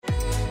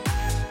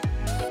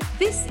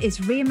This is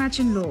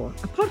Reimagine Law,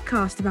 a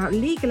podcast about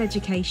legal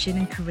education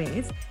and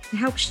careers to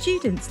help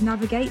students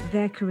navigate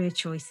their career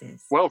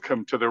choices.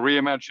 Welcome to the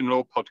Reimagine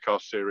Law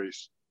podcast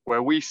series,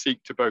 where we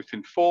seek to both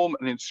inform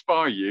and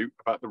inspire you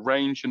about the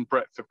range and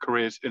breadth of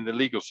careers in the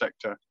legal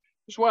sector,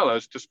 as well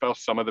as dispel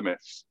some of the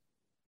myths.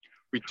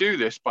 We do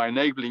this by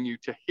enabling you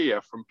to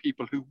hear from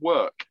people who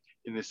work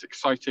in this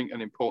exciting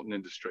and important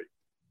industry.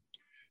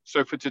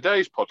 So for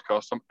today's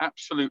podcast, I'm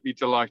absolutely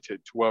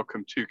delighted to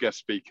welcome two guest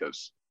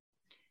speakers.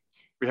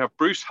 We have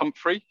Bruce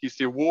Humphrey. He's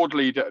the award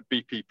leader at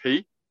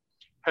BPP,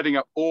 heading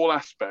up all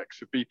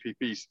aspects of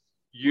BPP's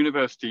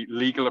University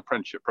Legal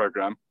Apprenticeship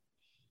Programme,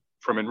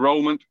 from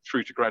enrolment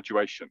through to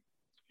graduation.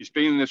 He's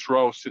been in this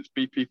role since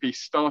BPP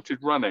started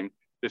running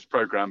this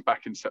programme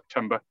back in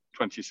September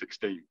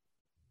 2016.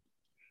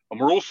 And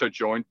we're also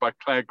joined by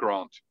Claire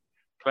Grant.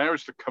 Claire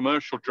is the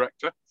Commercial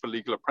Director for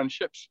Legal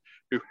Apprenticeships,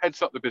 who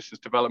heads up the business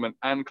development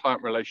and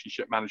client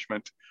relationship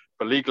management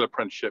for legal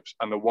apprenticeships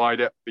and the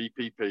wider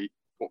BPP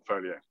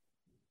portfolio.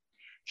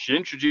 She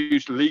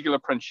introduced legal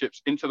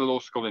apprenticeships into the law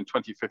school in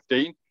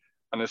 2015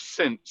 and has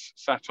since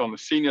sat on the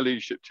senior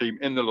leadership team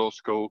in the law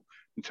school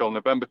until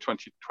November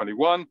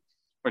 2021,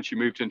 when she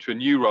moved into a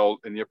new role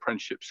in the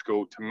apprenticeship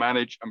school to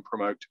manage and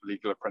promote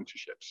legal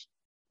apprenticeships.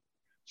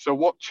 So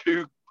what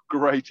two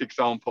great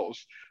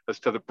examples as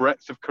to the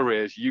breadth of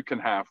careers you can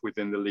have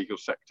within the legal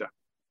sector.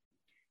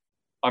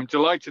 I'm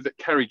delighted that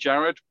Kerry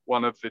Jarrod,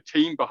 one of the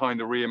team behind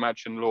the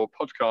Reimagine Law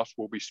podcast,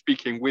 will be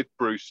speaking with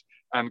Bruce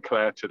and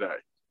Claire today.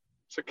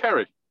 So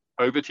Kerry,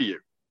 over to you.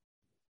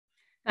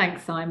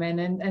 Thanks, Simon,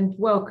 and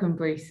welcome,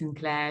 Bruce and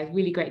Claire.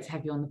 Really great to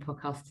have you on the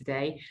podcast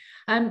today.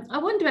 I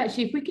wonder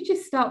actually if we could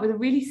just start with a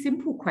really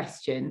simple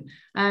question,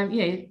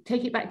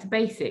 take it back to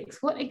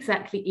basics. What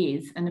exactly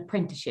is an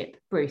apprenticeship?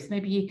 Bruce,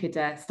 maybe you could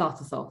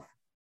start us off.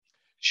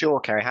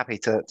 Sure, Kerry, happy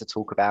to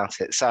talk about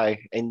it. So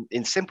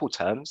in simple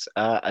terms,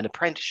 an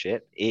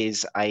apprenticeship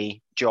is a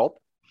job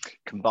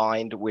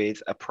combined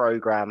with a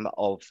program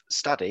of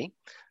study,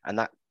 and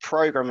that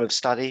program of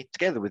study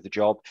together with the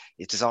job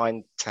is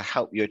designed to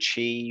help you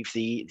achieve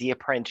the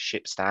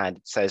apprenticeship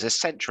standard. So there's a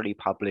centrally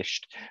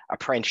published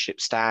apprenticeship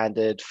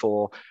standard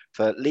for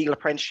legal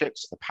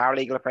apprenticeships, the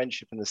paralegal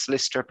apprenticeship and the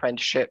solicitor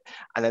apprenticeship,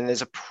 and then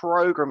there's a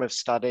program of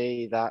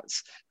study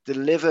that's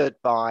delivered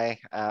by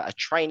a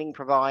training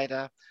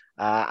provider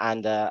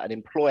and an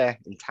employer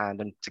in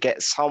tandem to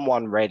get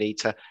someone ready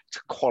to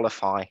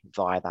qualify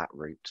via that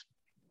route.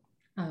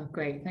 Oh,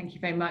 great. Thank you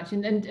very much.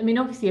 And I mean,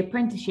 obviously,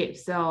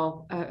 apprenticeships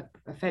are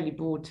a fairly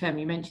broad term.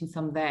 You mentioned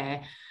some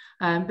there.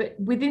 But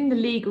within the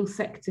legal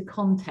sector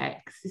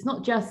context, it's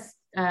not just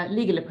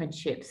legal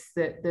apprenticeships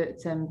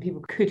that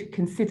people could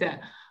consider,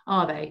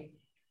 are they?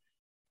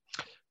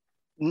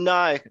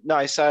 No.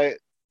 So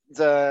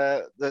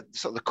the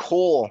sort of the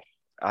core,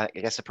 I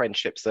guess,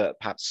 apprenticeships that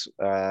perhaps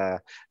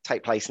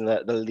take place in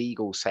the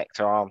legal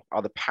sector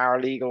are the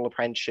paralegal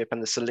apprenticeship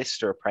and the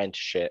solicitor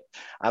apprenticeship.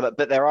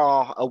 But there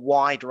are a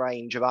wide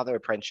range of other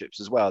apprenticeships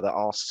as well that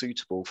are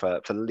suitable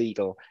for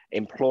legal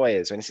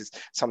employers. And this is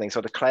something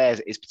sort of Claire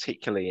is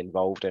particularly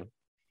involved in.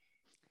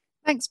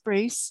 Thanks,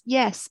 Bruce.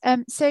 Yes.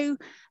 So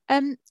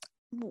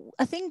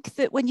I think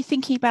that when you're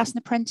thinking about an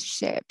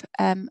apprenticeship,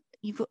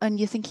 and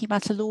you're thinking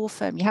about a law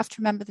firm, you have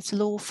to remember that a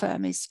law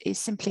firm is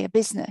simply a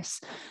business.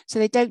 So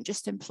they don't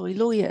just employ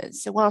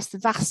lawyers. So whilst the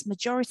vast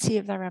majority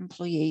of their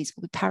employees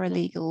will be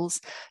paralegals,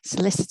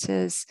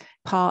 solicitors,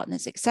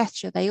 partners,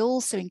 etc., they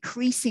also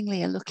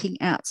increasingly are looking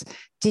at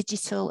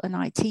digital and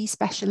IT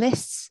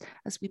specialists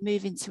as we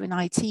move into an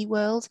IT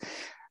world.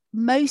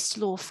 Most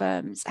law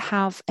firms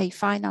have a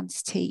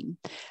finance team,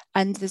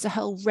 and there's a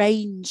whole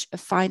range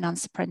of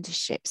finance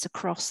apprenticeships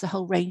across the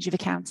whole range of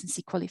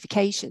accountancy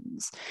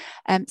qualifications.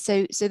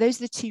 So those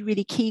are the two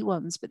really key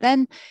ones. But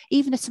then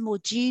even at a more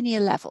junior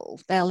level,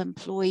 they'll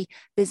employ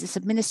business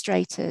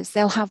administrators,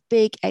 they'll have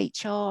big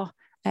HR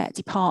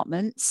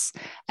departments,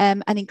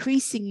 and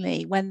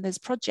increasingly when there's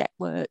project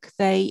work,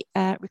 they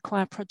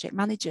require project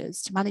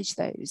managers to manage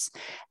those,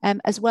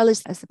 as well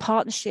as the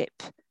partnership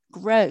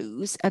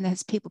grows and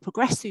as people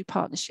progress through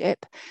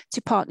partnership,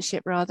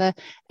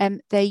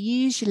 they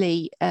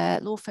usually,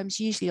 law firms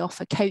usually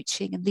offer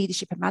coaching and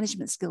leadership and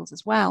management skills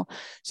as well.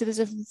 So there's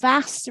a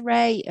vast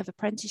array of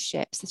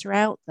apprenticeships that are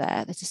out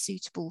there that are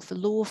suitable for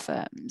law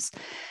firms.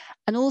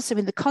 And also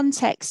in the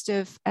context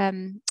of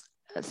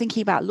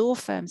thinking about law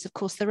firms, of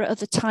course, there are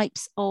other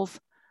types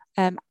of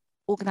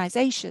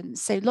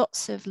organizations. So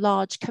lots of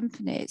large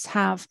companies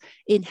have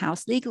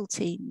in-house legal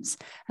teams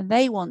and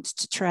they want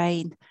to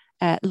train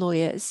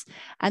lawyers.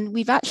 And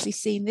we've actually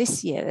seen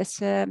this year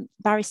that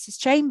Barristers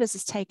Chambers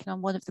has taken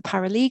on one of the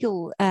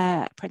paralegal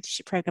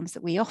apprenticeship programs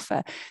that we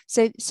offer.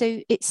 So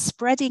it's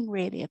spreading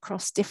really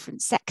across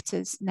different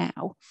sectors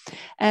now.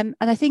 And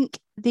I think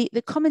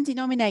the common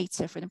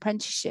denominator for an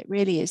apprenticeship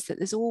really is that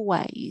there's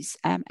always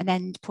an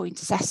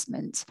endpoint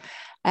assessment,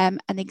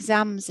 and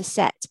exams are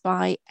set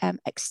by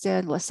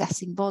external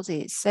assessing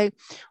bodies. So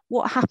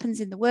what happens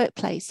in the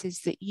workplace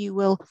is that you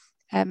will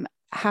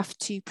have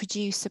to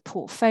produce a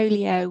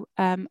portfolio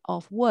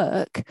of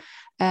work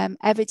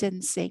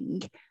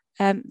evidencing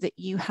that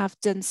you have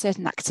done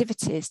certain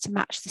activities to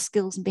match the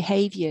skills and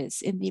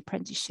behaviours in the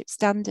apprenticeship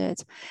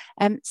standard.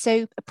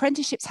 So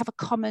apprenticeships have a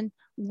common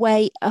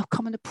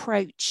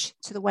approach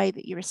to the way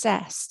that you're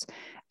assessed.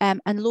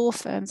 And law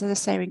firms, as I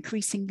say, are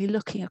increasingly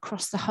looking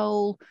across the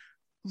whole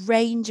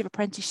range of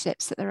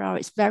apprenticeships that there are.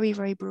 It's very,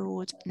 very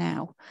broad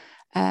now.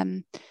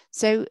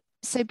 So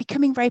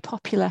becoming very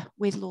popular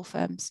with law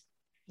firms.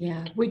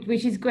 Yeah,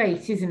 which is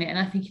great, isn't it? And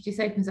I think it just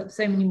opens up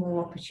so many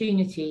more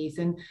opportunities.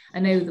 And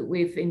I know that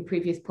we've in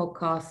previous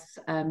podcasts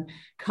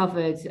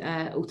covered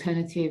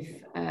alternative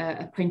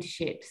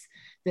apprenticeships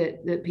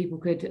that people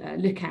could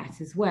look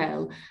at as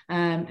well.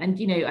 And,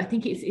 you know, I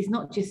think it's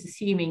not just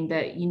assuming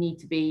that you need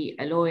to be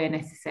a lawyer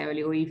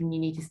necessarily, or even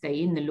you need to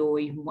stay in the law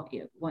even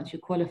once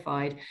you're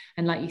qualified.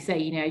 And like you say,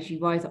 you know, as you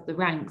rise up the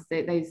ranks,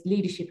 those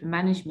leadership and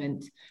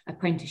management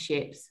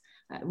apprenticeships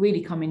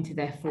really come into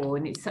their fore,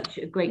 and it's such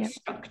a great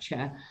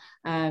structure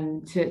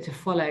to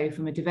follow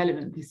from a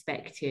development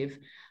perspective,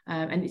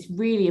 and it's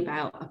really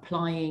about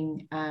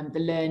applying the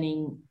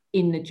learning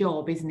in the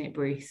job, isn't it,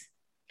 Bruce?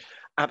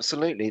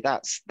 Absolutely,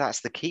 that's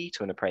the key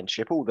to an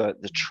apprenticeship. All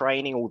the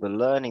training, all the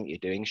learning that you're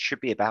doing should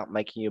be about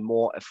making you a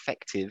more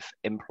effective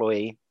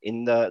employee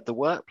in the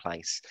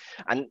workplace.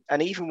 And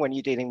even when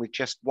you're dealing with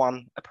just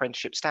one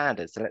apprenticeship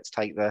standard, so let's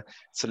take the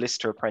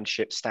solicitor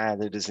apprenticeship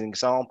standard as an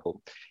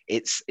example.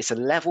 It's a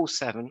level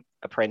 7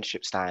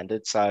 apprenticeship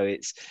standard, so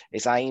it's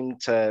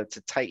aimed to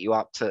take you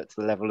up to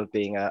the level of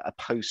being a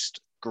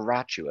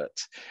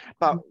postgraduate.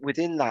 But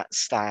within that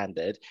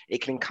standard,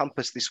 it can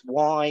encompass this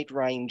wide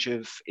range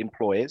of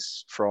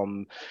employers,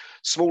 from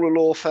smaller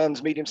law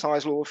firms,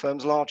 medium-sized law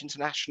firms, large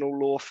international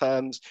law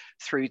firms,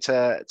 through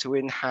to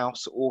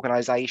in-house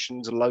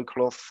organizations,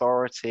 local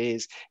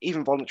authorities.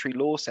 Even voluntary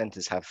law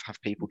centers have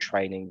people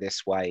training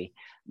this way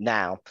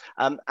now.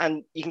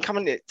 And you can come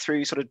in it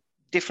through sort of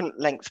different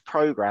length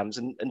programs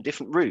and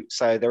different routes.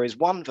 So there is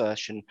one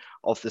version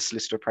of the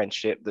solicitor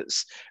apprenticeship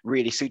that's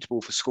really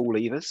suitable for school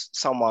leavers,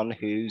 someone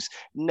who's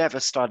never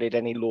studied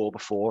any law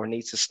before and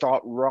needs to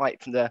start right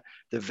from the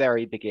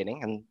very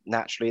beginning. And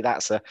naturally,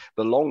 that's the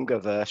longer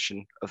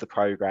version of the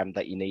program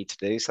that you need to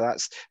do. So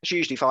that's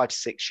usually 5 to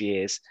 6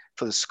 years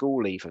for the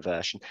school leaver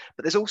version.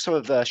 But there's also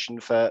a version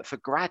for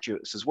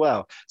graduates as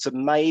well. So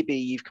maybe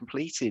you've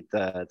completed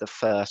the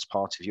first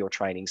part of your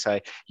training. So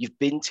you've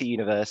been to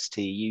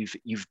university,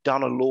 you've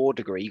done a law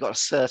degree, you've got a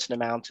certain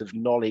amount of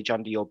knowledge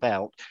under your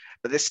belt,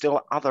 but there's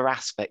still other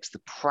aspects,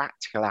 the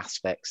practical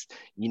aspects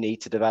you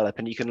need to develop.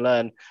 And you can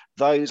learn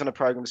those on a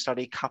program of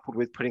study, coupled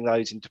with putting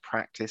those into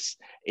practice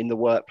in the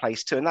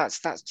workplace too. And that's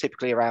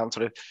typically around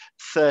sort of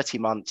 30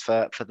 months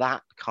for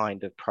that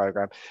kind of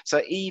program.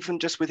 So even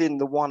just within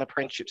the one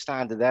apprenticeship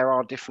standard, there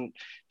are different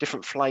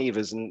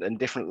flavors and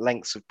different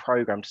lengths of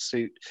program to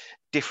suit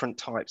different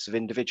types of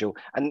individual.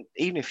 And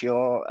even if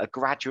you're a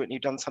graduate and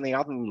you've done something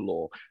other than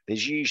law,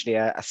 there's usually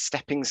a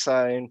stepping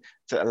stone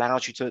that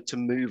allows you to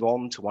move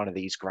on to one of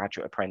these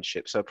graduate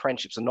apprenticeships. So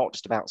apprenticeships are not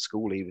just about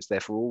school leavers,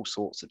 they're for all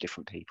sorts of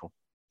different people.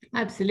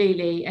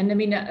 Absolutely. And I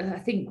mean, I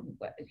think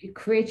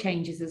career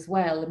changes as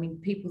well. I mean,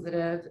 people that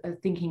are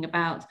thinking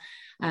about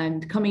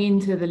and coming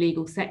into the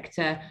legal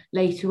sector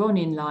later on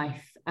in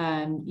life,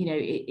 you know,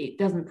 it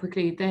doesn't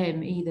preclude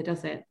them either,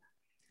 does it?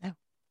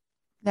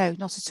 No,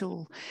 not at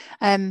all.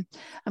 I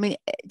mean,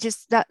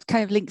 just that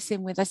kind of links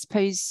in with, I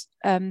suppose,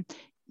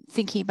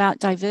 thinking about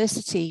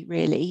diversity,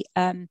 really,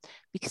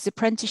 because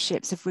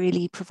apprenticeships have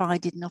really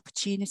provided an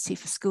opportunity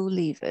for school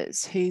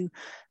leavers who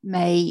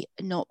may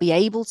not be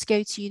able to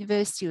go to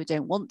university or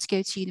don't want to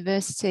go to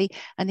university,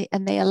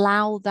 and they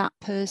allow that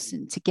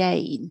person to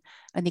gain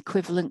an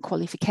equivalent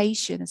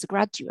qualification as a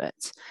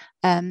graduate.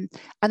 And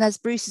as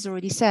Bruce has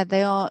already said,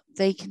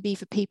 they can be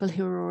for people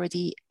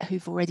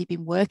who've already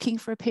been working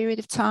for a period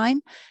of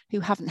time,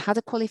 who haven't had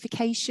a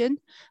qualification,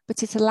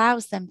 but it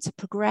allows them to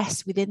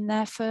progress within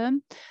their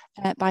firm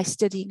by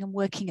studying and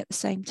working at the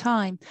same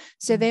time.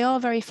 So they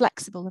are very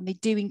flexible, and they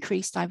do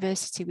increase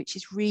diversity, which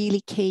is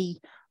really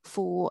key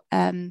for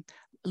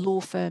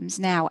law firms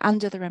now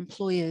and other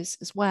employers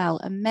as well.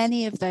 And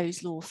many of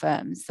those law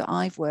firms that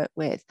I've worked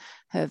with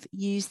have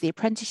used the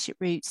apprenticeship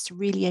routes to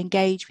really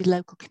engage with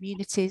local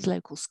communities,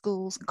 local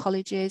schools and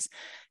colleges,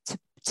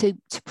 to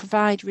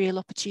provide real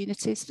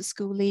opportunities for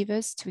school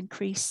leavers, to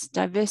increase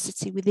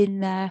diversity within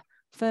their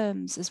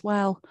firms as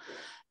well.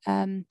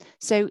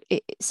 So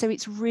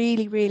it's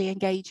really, really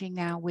engaging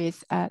now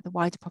with the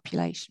wider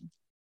population.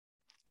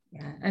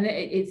 Yeah, and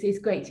it's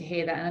great to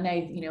hear that. And I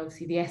know, you know,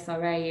 obviously the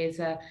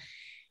SRA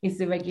is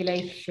the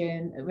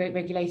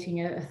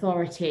regulating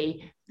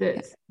authority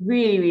that's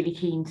really, really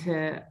keen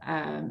to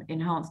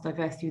enhance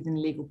diversity within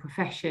the legal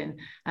profession.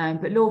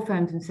 But law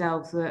firms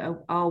themselves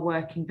are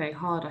working very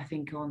hard, I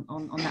think, on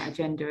that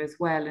agenda as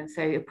well. And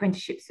so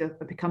apprenticeships are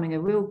becoming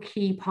a real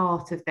key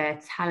part of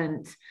their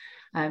talent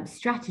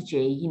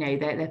strategy, you know,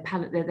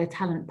 their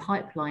talent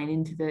pipeline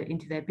into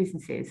their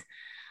businesses.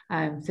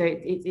 So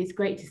it's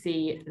great to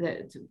see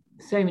that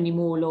so many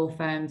more law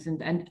firms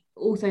and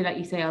also, like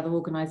you say, other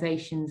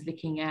organisations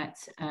looking at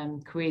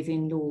careers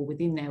in law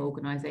within their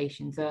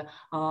organisations are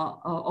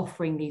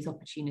offering these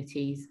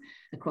opportunities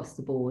across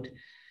the board.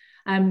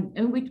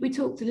 And we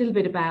talked a little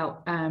bit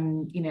about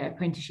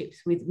apprenticeships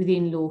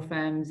within law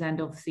firms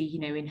and obviously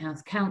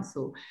in-house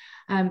counsel.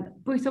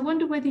 Bruce, I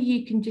wonder whether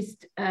you can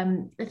just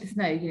let us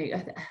know,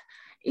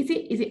 is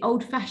it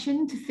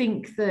old-fashioned to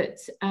think that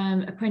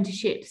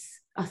apprenticeships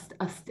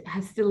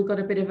has still got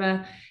a bit of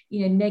a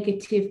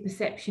negative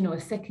perception or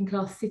a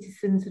second-class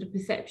citizen sort of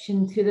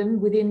perception to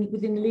them within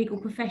the legal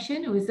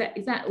profession, or is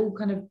that all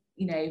kind of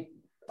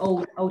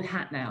old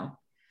hat now?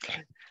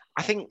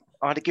 I think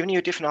I'd have given you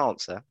a different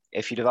answer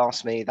if you'd have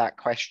asked me that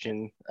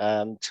question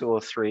 2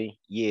 or 3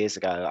 years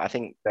ago. I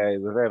think they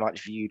were very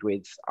much viewed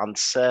with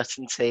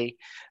uncertainty,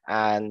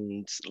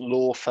 and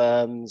law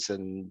firms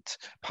and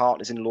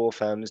partners in law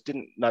firms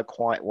didn't know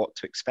quite what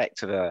to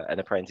expect of an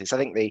apprentice. I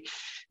think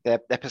their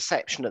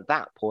perception at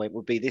that point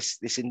would be this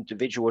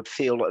individual would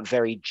feel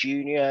very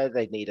junior.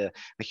 They'd need a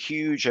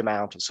huge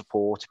amount of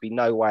support. It'd be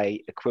no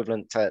way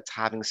equivalent to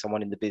having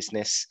someone in the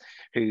business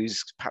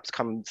who's perhaps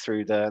come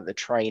through the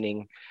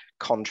training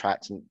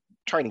contract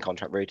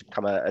route to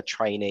become a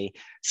trainee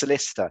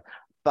solicitor.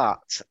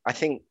 But I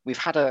think we've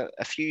had a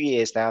few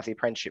years now of the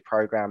apprenticeship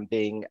program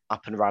being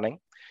up and running.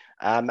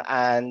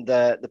 And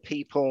the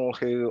people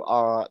who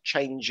are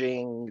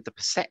changing the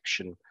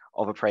perception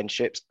of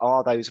apprenticeships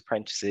are those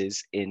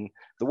apprentices in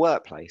the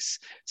workplace.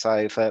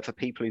 So for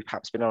people who've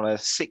perhaps been on a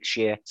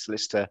 6-year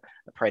solicitor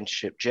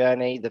apprenticeship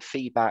journey, the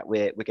feedback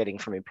we're getting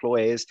from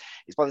employers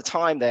is by the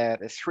time they're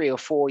 3 or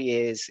 4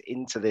 years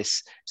into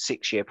this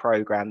 6-year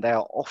program, they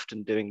are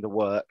often doing the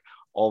work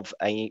of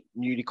a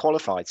newly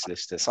qualified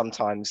solicitor.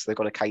 Sometimes they've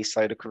got a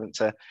caseload equivalent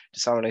to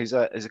someone who's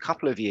a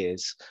couple of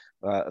years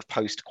of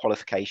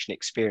post-qualification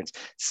experience,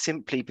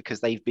 simply because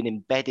they've been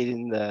embedded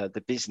in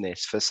the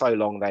business for so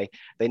long.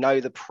 They know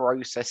the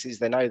processes,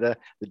 they know the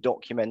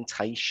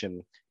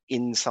documentation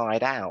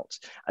inside out.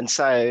 And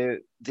so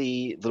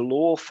the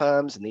law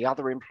firms and the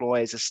other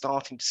employers are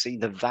starting to see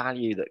the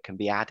value that can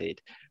be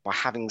added by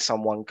having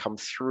someone come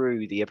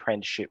through the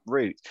apprenticeship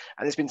route.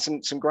 And there's been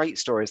some great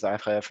stories that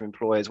I've heard from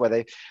employers where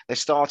they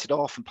started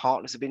off and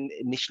partners have been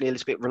initially a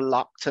little bit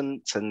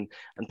reluctant, and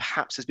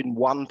perhaps there's been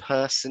one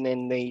person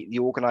in the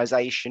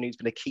organization who's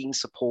been a keen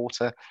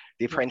supporter of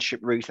the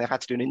apprenticeship route, and they've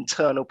had to do an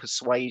internal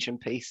persuasion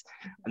piece.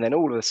 And then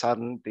all of a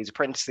sudden these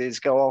apprentices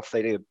go off,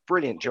 they do a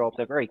brilliant job,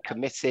 they're very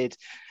committed,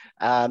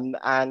 and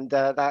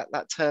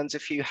that turns a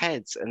few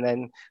heads. And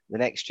then the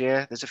next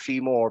year there's a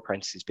few more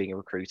apprentices being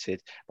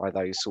recruited by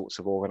those sorts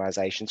of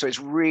organizations. So it's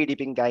really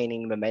been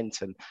gaining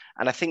momentum.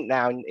 And I think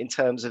now in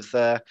terms of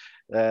the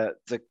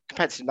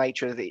competitive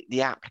nature of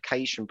the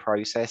application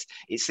process,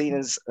 it's seen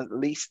as at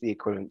least the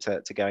equivalent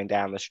to going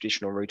down the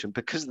traditional route. And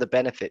because of the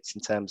benefits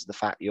in terms of the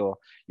fact you're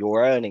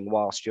earning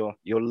whilst you're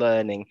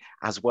learning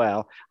as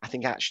well, I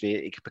think actually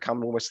it could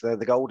become almost the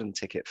golden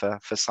ticket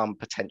for some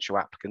potential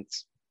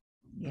applicants.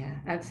 Yeah,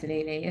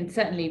 absolutely. And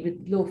certainly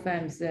with law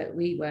firms that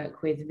we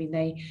work with, I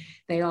mean,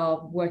 they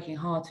are working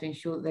hard to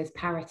ensure that there's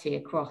parity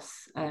across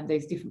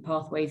those different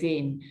pathways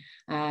in,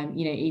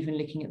 even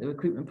looking at the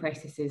recruitment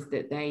processes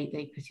that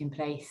they put in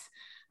place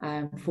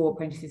for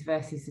apprentices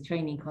versus the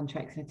training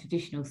contracts in a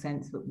traditional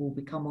sense, that will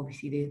become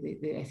obviously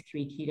the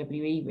SQE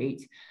QWE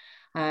route,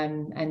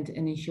 and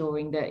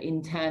ensuring that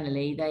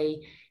internally they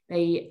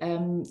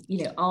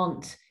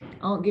aren't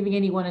giving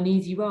anyone an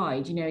easy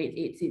ride.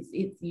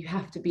 You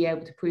have to be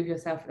able to prove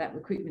yourself at that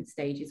recruitment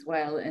stage as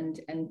well. And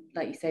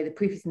like you say, the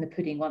proof is in the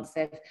pudding once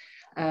they've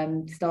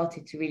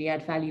started to really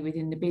add value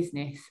within the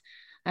business.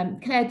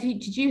 Claire,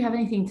 did you have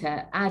anything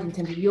to add in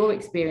terms of your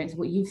experience,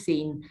 what you've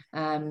seen,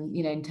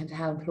 in terms of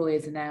how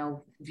employers are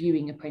now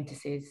viewing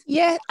apprentices?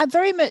 Yeah, I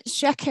very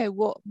much echo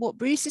what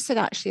Bruce has said.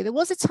 Actually, there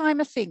was a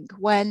time, I think,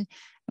 when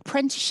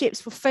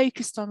apprenticeships were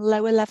focused on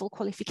lower level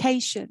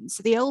qualifications.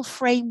 So the old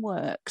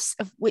frameworks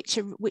of which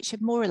are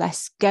more or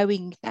less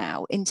going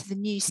now into the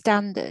new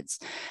standards,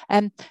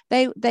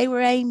 they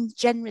were aimed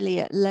generally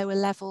at lower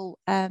level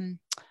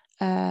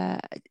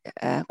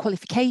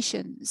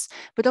qualifications,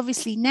 but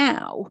obviously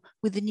now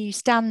with the new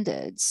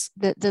standards,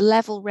 the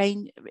level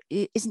range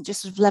isn't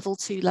just sort of level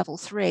 2, level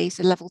 3,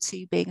 so level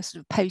 2 being a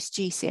sort of post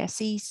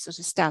GCSE sort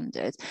of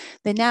standard.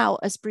 They now,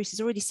 as Bruce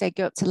has already said,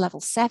 go up to level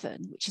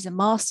 7, which is a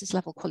master's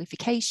level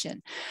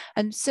qualification.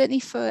 And certainly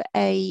for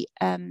the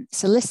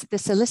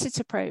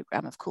solicitor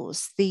program, of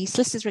course, the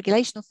Solicitors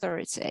Regulation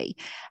Authority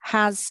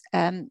has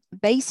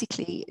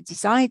basically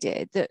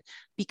decided that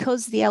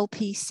because the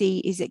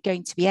LPC is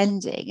going to be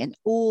ending, and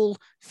all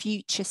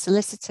future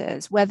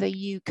solicitors, whether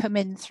you come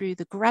in through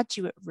the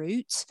graduate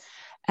route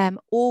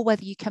or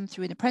whether you come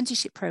through an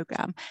apprenticeship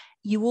program,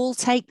 you all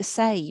take the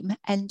same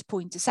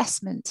endpoint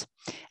assessment,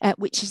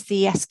 which is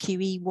the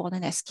SQE1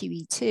 and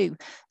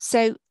SQE2.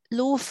 So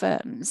law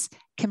firms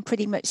can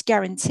pretty much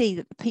guarantee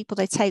that the people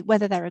they take,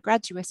 whether they're a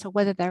graduate or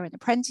whether they're an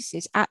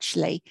apprentices,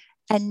 actually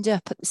end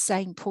up at the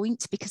same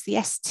point, because the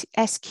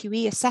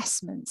SQE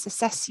assessments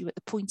assess you at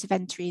the point of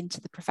entry into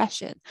the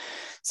profession.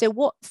 So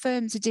what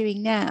firms are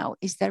doing now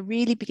is they're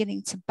really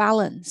beginning to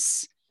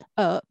balance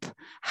up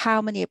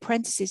how many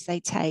apprentices they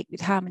take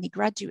with how many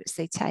graduates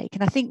they take.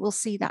 And I think we'll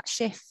see that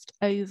shift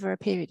over a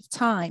period of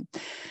time.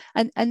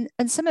 And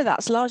some of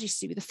that's largely to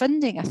do with the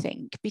funding, I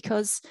think,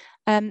 because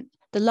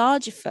the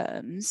larger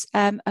firms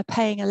are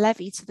paying a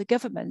levy to the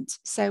government.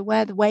 So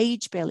where the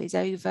wage bill is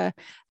over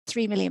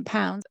 £3 million,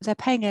 they're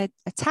paying a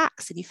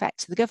tax in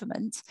effect to the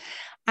government,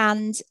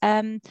 and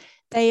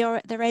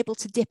they're able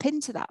to dip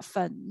into that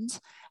fund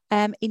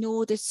in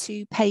order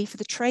to pay for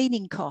the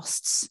training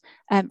costs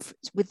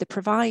with the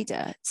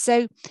provider.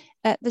 So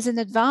there's an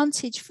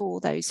advantage for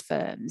those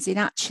firms in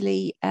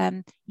actually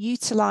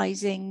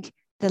utilising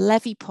the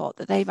levy pot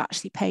that they've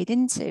actually paid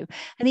into.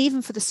 And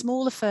even for the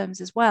smaller firms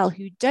as well,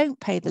 who don't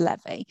pay the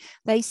levy,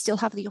 they still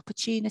have the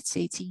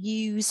opportunity to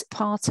use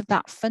part of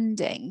that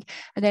funding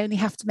and only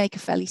have to make a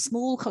fairly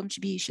small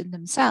contribution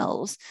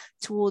themselves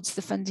towards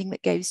the funding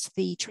that goes to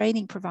the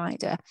training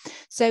provider.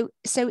 So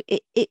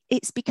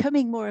it's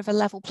becoming more of a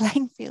level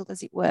playing field,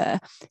 as it were,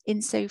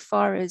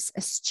 insofar as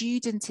a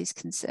student is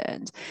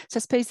concerned. So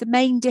I suppose the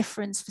main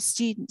difference for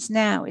students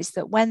now is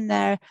that when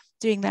they're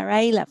doing their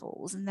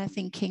A-levels and they're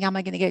thinking, am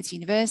I going to go to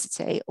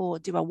university, or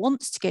do I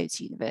want to go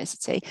to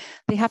university?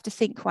 They have to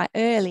think quite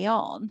early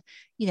on,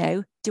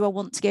 do I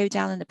want to go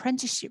down an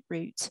apprenticeship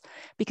route?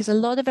 Because a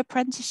lot of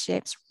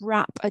apprenticeships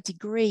wrap a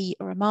degree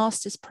or a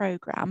master's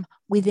program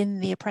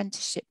within the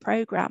apprenticeship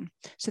program.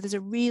 So there's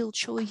a real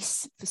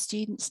choice for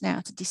students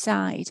now to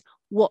decide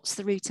what's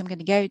the route I'm going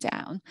to go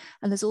down.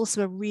 And there's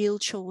also a real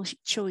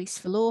choice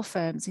for law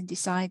firms in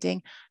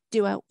deciding,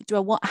 do I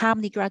want, how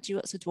many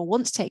graduates, or do I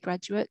want to take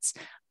graduates?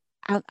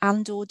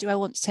 And or do I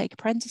want to take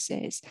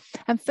apprentices?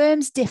 And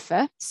firms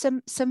differ.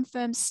 Some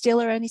firms still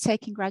are only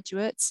taking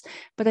graduates,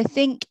 but I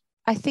think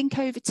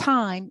over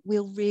time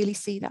we'll really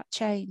see that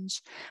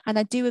change. And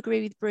I do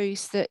agree with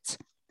Bruce that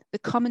the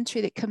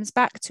commentary that comes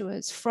back to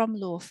us from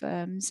law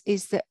firms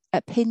is that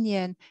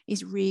opinion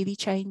is really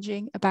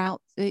changing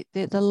about the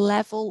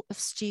level of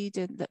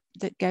student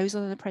that goes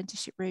on an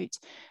apprenticeship route.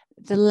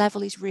 The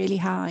level is really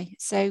high.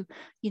 So,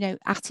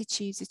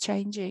 attitudes are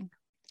changing.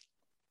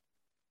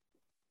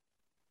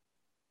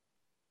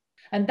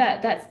 And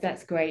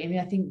that's great. I mean,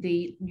 I think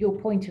your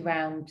point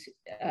around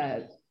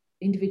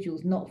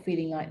individuals not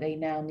feeling like they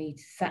now need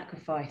to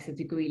sacrifice a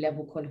degree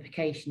level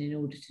qualification in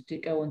order to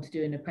go on to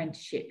do an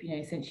apprenticeship,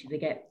 essentially they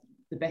get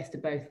the best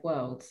of both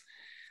worlds.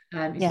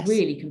 It's yes.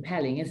 Really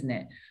compelling, isn't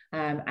it?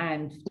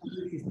 And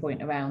Bruce's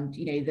point around,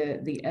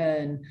 the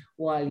earn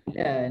while you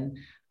learn.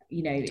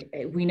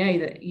 We know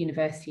that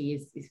university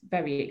is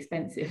very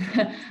expensive,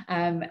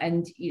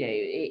 and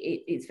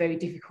it's very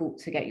difficult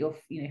to get your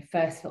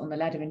first foot on the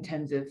ladder in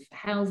terms of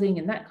housing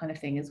and that kind of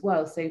thing as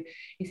well. So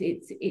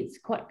it's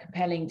quite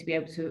compelling to be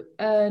able to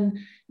earn,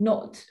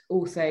 not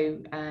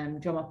also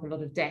drum up a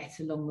lot of debt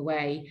along the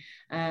way,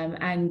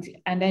 and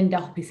end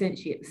up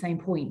essentially at the same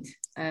point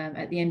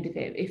at the end of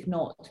it, if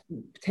not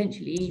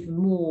potentially even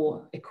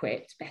more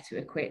equipped, better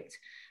equipped.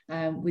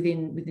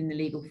 Within the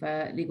legal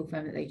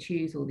firm that they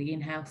choose, or the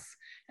in-house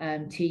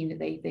team that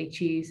they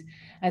choose,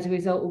 as a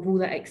result of all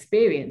that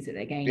experience that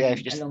they're gaining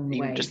along the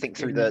way. You just think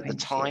through the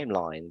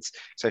timelines.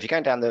 So if you're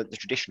going down the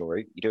traditional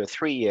route, you do a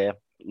 3-year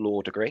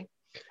law degree.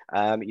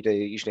 You do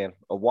usually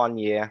a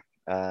 1-year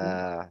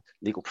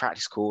legal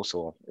practice course,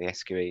 or the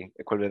SQE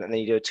equivalent, and then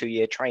you do a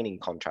 2-year training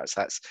contract.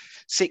 So that's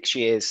 6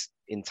 years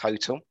in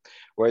total.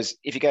 Whereas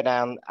if you go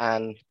down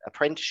an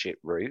apprenticeship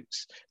route,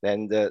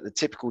 then the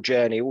typical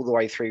journey all the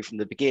way through from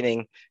the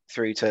beginning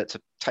through to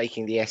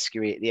taking the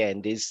SQE at the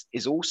end is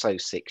also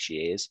 6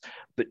 years.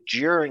 But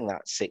during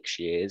that 6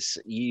 years,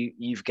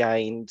 you've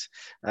gained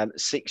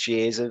 6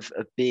 years of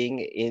being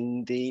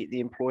in the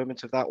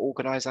employment of that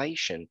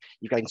organisation.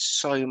 You've gained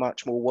so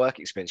much more work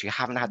experience. You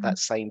haven't had that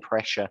same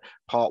pressure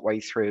partway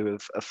through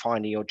of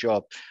finding your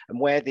job. And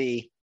where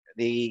the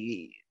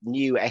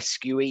new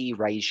SQE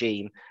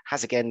regime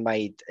has again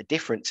made a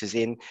difference is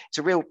it's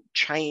a real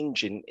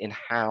change in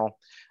how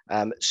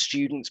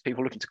students,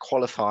 people looking to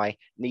qualify,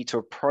 need to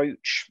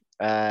approach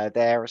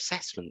their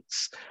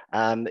assessments.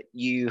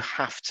 You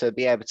have to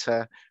be able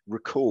to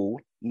recall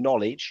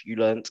knowledge you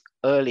learnt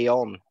early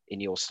on in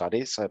your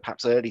studies, so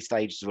perhaps early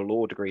stages of a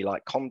law degree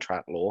like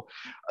contract law,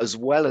 as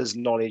well as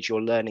knowledge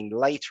you're learning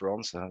later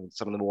on, so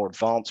some of the more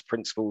advanced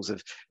principles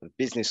of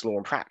business law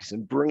and practice,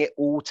 and bring it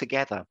all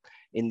together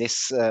in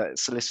this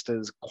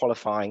solicitor's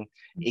qualifying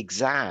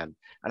exam.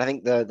 And I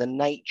think the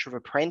nature of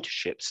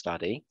apprenticeship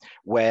study,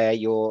 where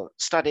you're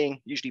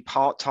studying usually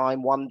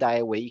part-time, 1 day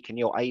a week, and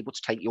you're able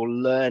to take your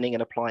learning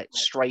and apply it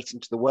straight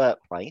into the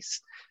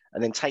workplace,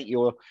 and then take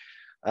your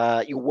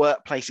your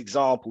workplace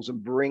examples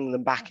and bring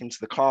them back into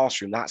the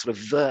classroom, that sort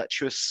of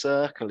virtuous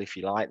circle, if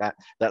you like,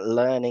 that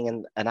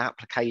learning and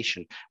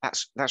application,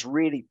 that's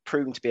really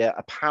proven to be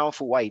a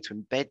powerful way to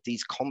embed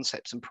these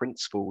concepts and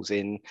principles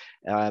in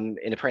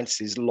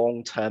apprentices'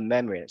 long-term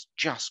memory. It's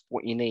just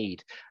what you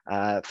need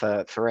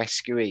for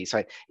SQE.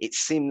 So it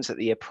seems that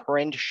the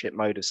apprenticeship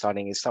mode of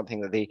studying is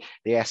something that the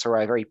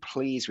SRA are very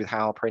pleased with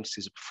how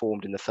apprentices have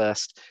performed in the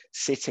first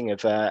sitting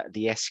of the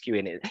SQE,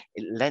 and it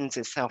lends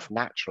itself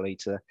naturally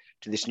to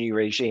this new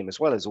regime, as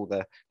well as all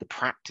the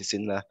practice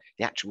in the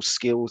actual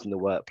skills in the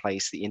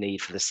workplace that you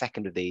need for the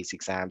second of these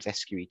exams,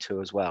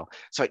 SQE2 as well.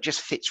 So it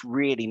just fits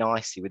really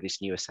nicely with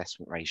this new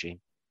assessment regime.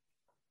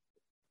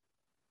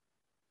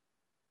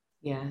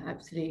 Yeah,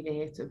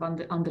 absolutely. It sort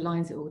of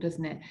underlines it all,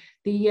 doesn't it?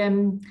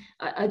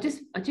 I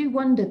do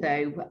wonder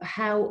though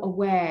how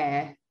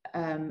aware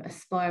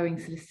aspiring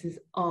solicitors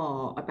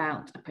are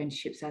about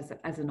apprenticeships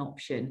as an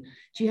option.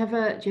 Do you have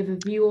a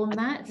view on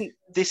that?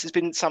 This has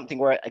been something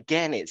where,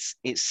 again,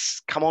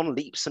 it's come on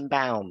leaps and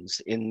bounds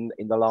in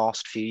the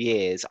last few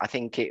years. I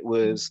think it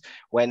was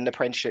when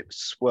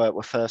apprenticeships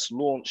were first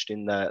launched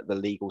in the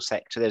legal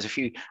sector. There's a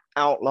few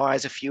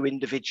outliers, a few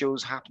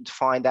individuals happened to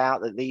find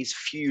out that these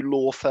few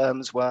law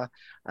firms were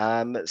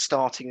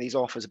starting these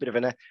off as a bit of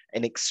an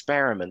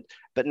experiment.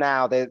 But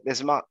now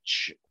there's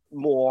much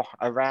more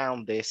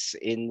around this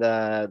in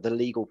the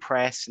legal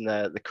press and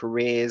the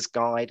careers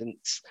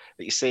guidance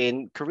that you see,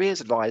 and careers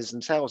advisors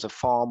themselves are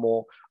far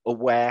more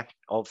aware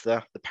of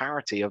the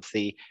parity of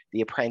the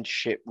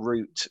apprenticeship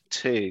route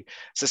too.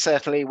 So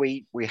certainly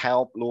we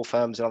help law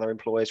firms and other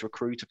employers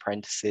recruit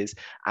apprentices,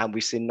 and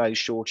we've seen no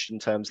shortage in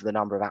terms of the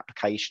number of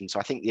applications. So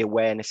I think the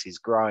awareness is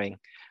growing,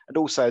 and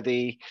also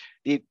the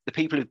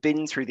people who've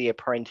been through the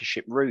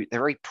apprenticeship route, they're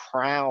very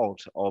proud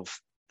of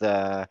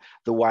the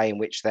way in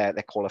which they're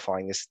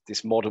qualifying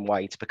this modern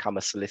way to become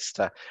a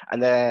solicitor,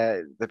 and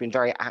they've been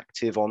very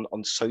active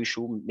on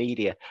social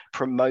media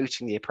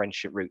promoting the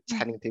apprenticeship route,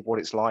 telling people what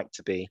it's like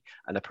to be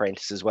an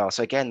apprentice as well.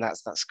 So again,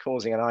 that's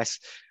causing a nice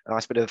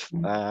bit of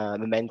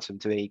momentum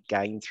to be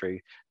gained through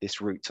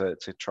this route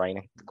to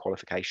training and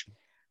qualification.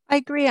 I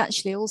agree,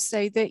 actually,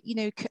 also that, you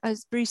know,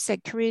 as Bruce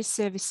said, career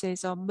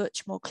services are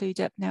much more clued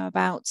up now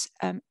about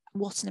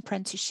what an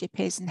apprenticeship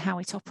is and how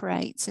it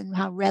operates and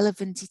how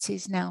relevant it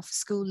is now for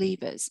school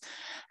leavers,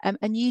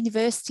 and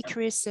university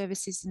career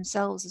services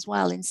themselves as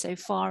well,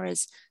 insofar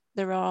as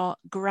there are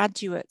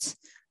graduate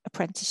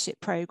apprenticeship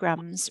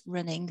programs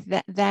running,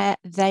 that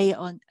they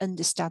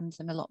understand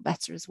them a lot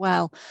better as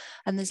well.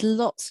 And there's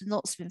lots and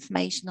lots of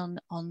information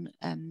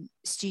on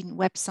student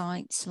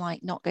websites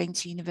like Not Going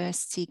to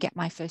University, Get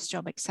My First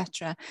Job,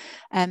 etc.,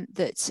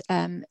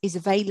 that is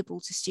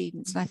available to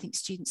students, and I think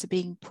students are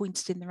being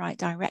pointed in the right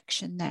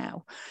direction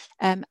now.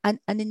 And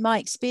in my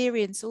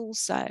experience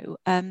also,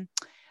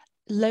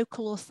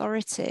 local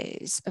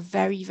authorities are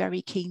very,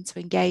 very keen to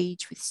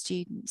engage with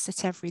students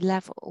at every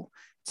level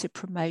to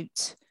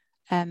promote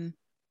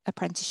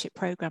apprenticeship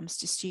programs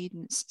to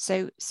students.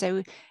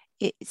 So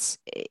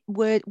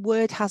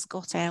word has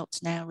got out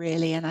now,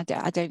 really, and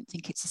I don't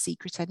think it's a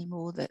secret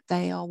anymore that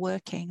they are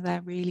working.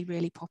 They're really,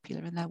 really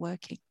popular, and they're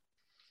working.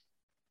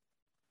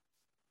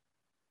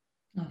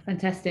 Oh,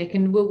 fantastic.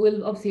 And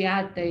we'll obviously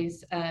add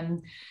those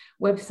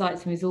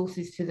websites and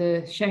resources to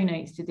the show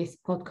notes to this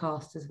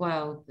podcast as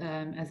well,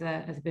 as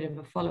a bit of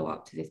a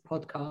follow-up to this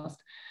podcast.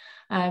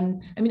 I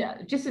mean,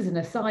 just as an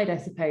aside, I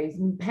suppose,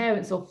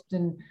 parents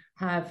often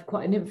have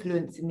quite an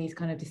influence in these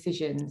kind of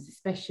decisions,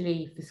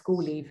 especially for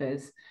school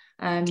leavers.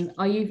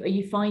 Are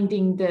you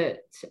finding that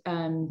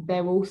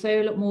they're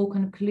also a lot more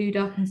kind of clued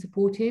up and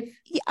supportive?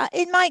 Yeah,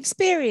 in my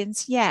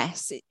experience,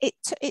 yes.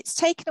 It's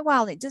taken a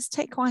while. It does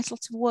take quite a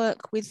lot of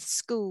work with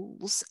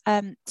schools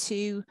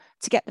to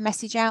get the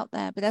message out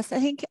there. But I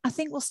think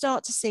we'll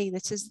start to see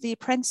that as the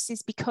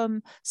apprentices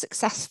become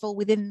successful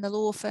within the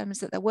law firms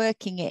that they're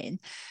working in,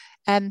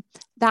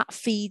 that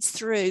feeds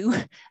through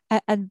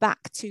and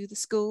back to the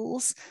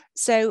schools.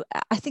 So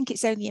I think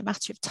it's only a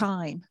matter of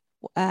time.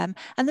 And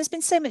there's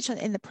been so much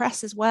in the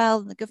press as well,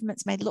 and the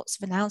government's made lots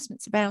of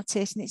announcements about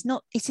it, and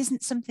it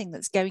isn't something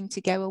that's going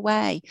to go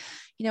away.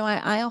 You know,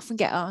 I often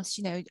get asked,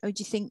 you know, oh,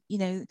 do you think, you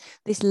know,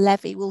 this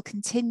levy will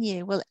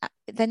continue? Well,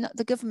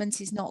 the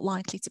government is not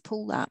likely to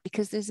pull that,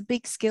 because there's a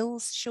big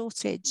skills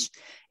shortage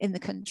in the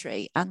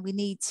country, and we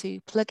need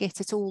to plug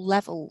it at all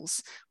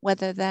levels,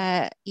 whether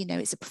they're, you know,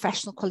 it's a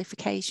professional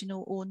qualification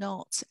or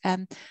not.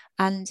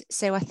 And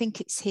so I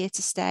think it's here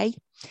to stay.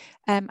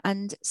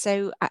 And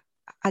so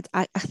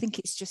I think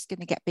it's just going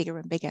to get bigger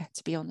and bigger,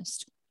 to be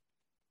honest.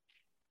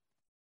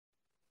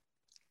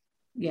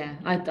 Yeah,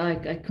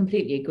 I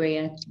completely agree.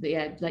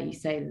 Yeah, like you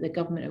say, the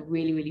government are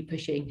really, really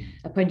pushing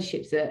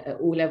apprenticeships at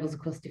all levels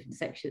across different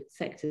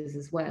sectors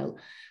as well.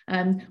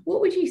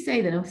 What would you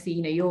say then? Obviously,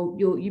 you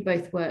know, you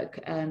both work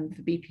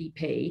for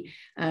BPP,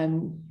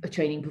 a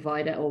training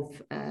provider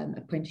of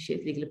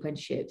apprenticeships, legal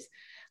apprenticeships.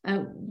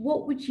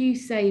 What would you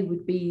say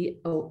would be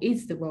or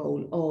is the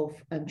role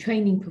of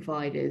training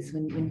providers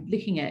when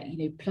looking at,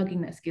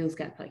 plugging that skills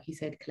gap, like you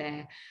said,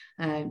 Claire,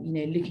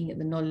 looking at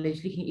the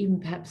knowledge, looking at even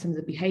perhaps some of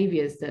the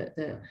behaviours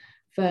that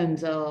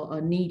firms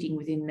are needing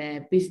within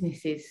their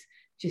businesses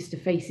just to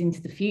face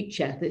into the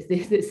future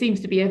that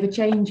seems to be ever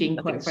changing,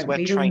 quite frankly, where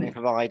doesn't training it?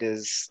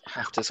 providers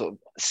have to sort of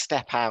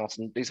step out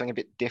and do something a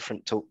bit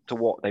different to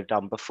what they've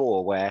done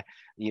before, where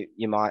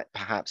you might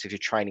perhaps, if you're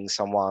training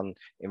someone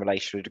in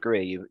relation to a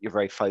degree, you're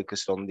very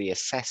focused on the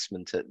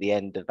assessment at the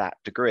end of that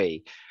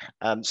degree.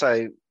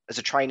 So as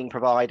a training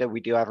provider, we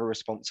do have a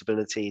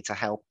responsibility to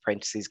help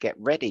apprentices get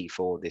ready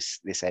for this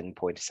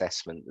endpoint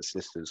assessment, the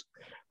solicitors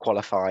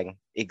qualifying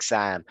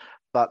exam.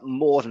 But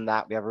more than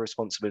that, we have a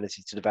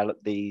responsibility to develop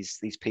these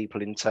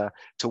people into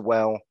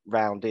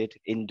well-rounded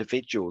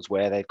individuals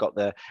where they've got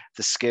the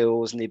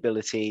skills and the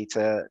ability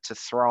to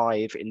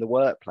thrive in the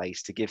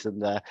workplace, to give them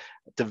the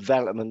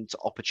development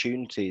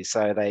opportunities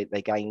so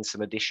they gain some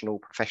additional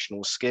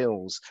professional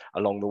skills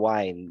along the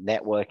way, and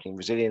networking,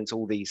 resilience,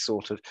 all these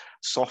sort of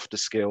softer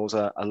skills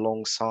are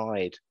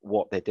alongside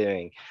what they're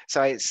doing.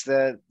 So it's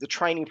the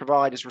training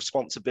provider's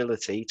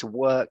responsibility to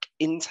work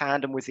in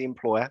tandem with the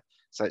employer.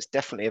 So it's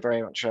definitely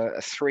very much a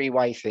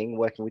three-way thing,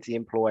 working with the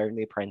employer and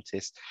the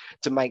apprentice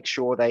to make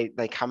sure they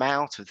come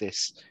out of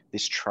this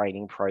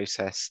training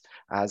process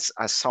as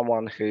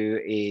someone who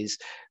is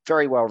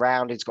very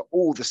well-rounded, has got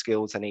all the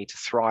skills they need to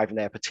thrive in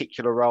their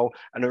particular role,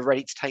 and are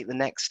ready to take the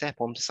next step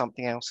onto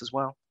something else as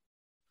well.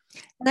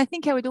 And I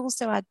think I would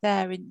also add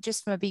there,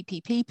 just from a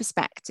VPP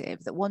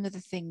perspective, that one of the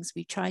things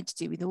we tried to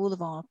do with all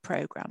of our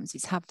programs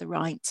is have the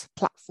right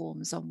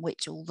platforms on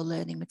which all the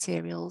learning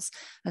materials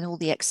and all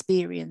the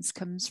experience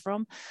comes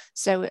from.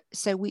 So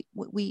we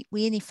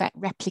in effect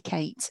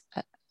replicate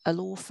a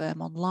law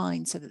firm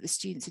online so that the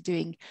students are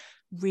doing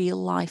real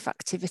life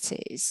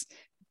activities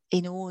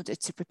in order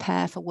to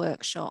prepare for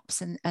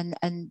workshops, and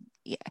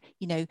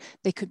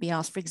they could be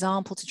asked, for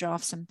example, to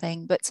draft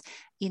something, but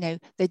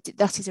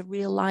that is a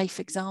real life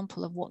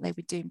example of what they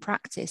would do in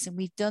practice, and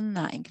we've done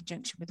that in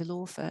conjunction with the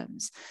law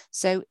firms.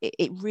 So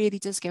it really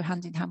does go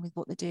hand in hand with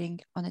what they're doing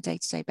on a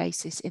day-to-day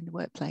basis in the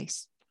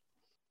workplace.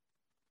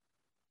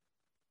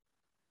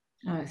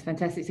 Oh, it's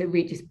fantastic. So it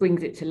really just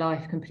brings it to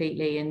life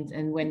completely,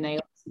 and when they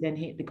then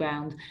hit the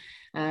ground,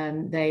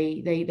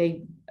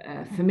 they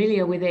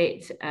familiar with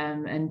it,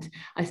 and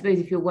I suppose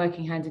if you're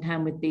working hand in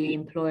hand with the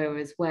employer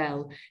as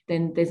well,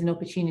 then there's an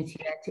opportunity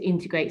there to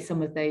integrate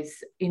some of those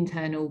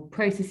internal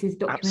processes,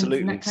 documents.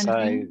 Absolutely. And that kind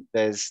of thing.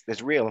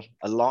 There's real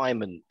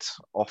alignment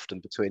often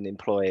between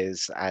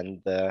employers and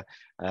the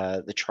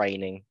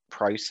training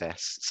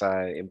process. So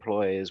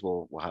employers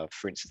will have,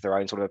 for instance, their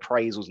own sort of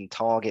appraisals and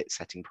target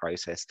setting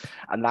process,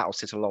 and that will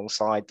sit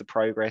alongside the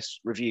progress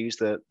reviews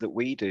that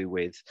we do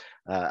with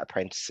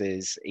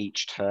apprentices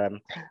each term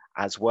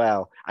as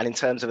well. And in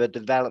terms of a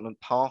development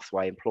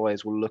pathway,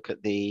 employers will look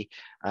at the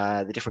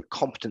different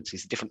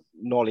competencies, the different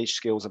knowledge,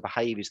 skills and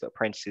behaviours that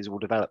apprentices will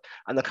develop,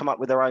 and they'll come up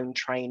with their own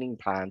training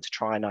plan to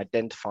try and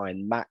identify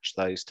and match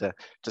those to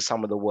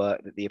some of the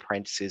work that the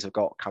apprentices have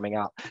got coming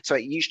up. So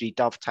it usually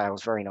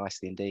dovetails very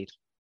nicely indeed.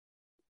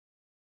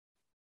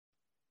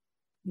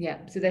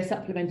 Yeah, so they're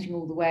supplementing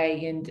all the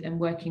way and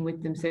working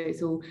with them so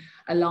it's all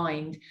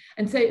aligned.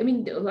 And so, I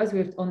mean, as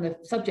we're on the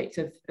subject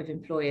of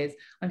employers,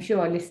 I'm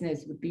sure our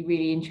listeners would be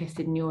really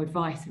interested in your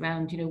advice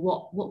around,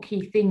 what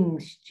key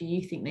things do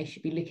you think they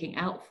should be looking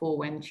out for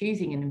when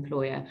choosing an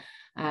employer,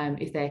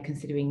 if they're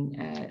considering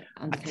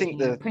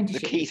undertaking an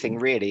apprenticeship? The key thing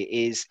really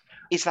is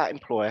that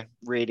employer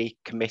really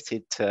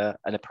committed to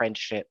an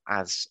apprenticeship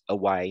as a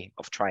way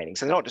of training?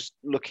 So they're not just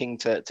looking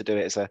to do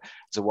it as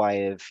a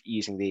way of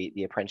using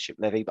the apprenticeship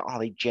levy, but are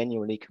they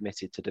genuinely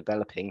committed to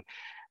developing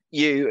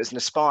you as an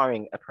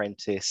aspiring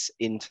apprentice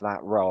into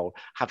that role?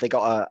 Have they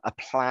got a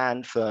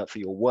plan for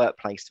your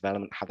workplace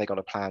development? Have they got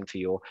a plan for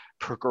your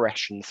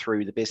progression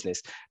through the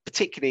business?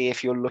 Particularly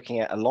if you're looking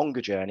at a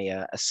longer journey,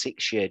 a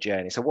 6-year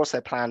journey. So what's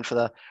their plan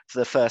for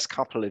the first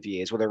couple of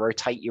years? Will they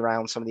rotate you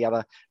around some of the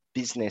other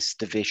business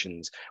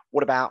divisions?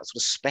 What about sort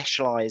of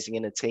specializing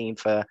in a team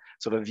for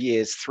sort of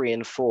years 3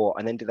 and 4,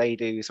 and then do they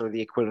do sort of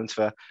the equivalent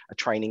of a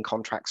training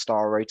contract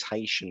style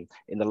rotation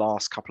in the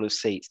last couple of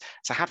seats?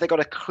 So have they got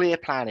a clear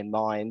plan in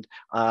mind?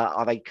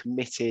 Are they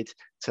committed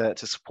to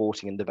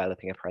supporting and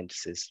developing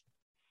apprentices?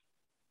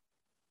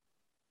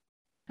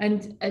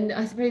 And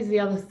I suppose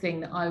the other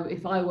thing that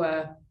if I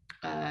were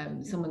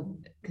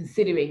someone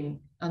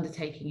considering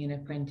undertaking an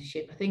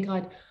apprenticeship, I think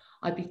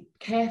I'd be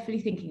carefully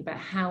thinking about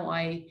how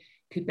I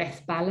could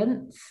best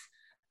balance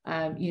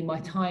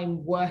my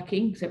time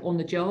working, so on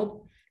the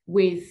job,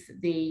 with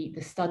the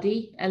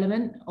study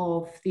element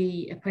of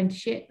the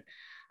apprenticeship,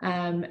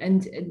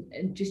 and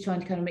just trying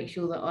to kind of make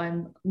sure that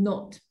I'm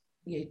not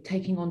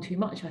taking on too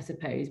much, I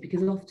suppose,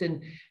 because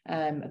often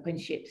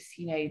apprenticeships,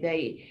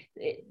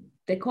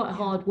 they're quite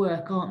hard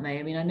work, aren't they?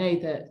 I mean, I know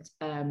that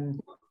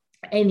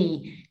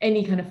any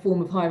kind of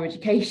form of higher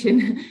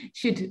education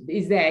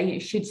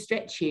should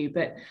stretch you.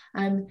 But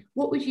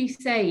what would you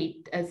say,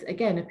 as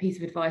again a piece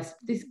of advice,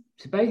 this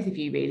to both of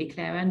you really,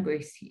 Claire and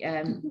Bruce,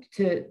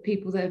 to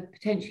people that are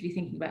potentially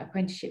thinking about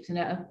apprenticeships and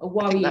are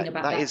worrying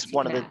about that? That is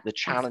one of the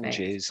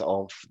challenges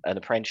of an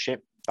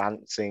apprenticeship,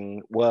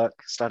 balancing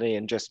work, study,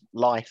 and just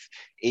life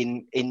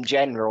in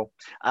general.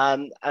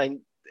 And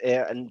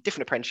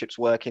different apprenticeships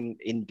work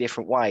in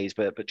different ways,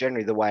 but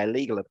generally the way a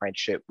legal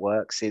apprenticeship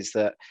works is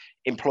that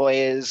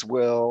employers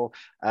will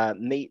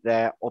meet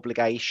their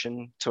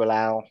obligation to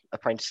allow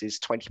apprentices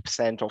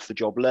 20% off the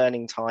job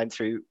learning time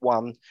through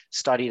one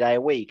study day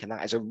a week. And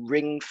that is a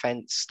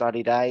ring-fenced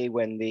study day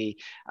when the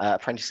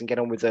apprentice can get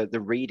on with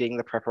the reading,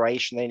 the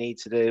preparation they need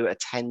to do,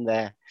 attend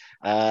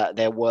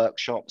their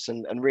workshops,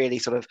 and really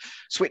sort of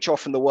switch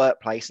off from the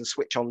workplace and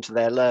switch on to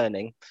their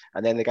learning.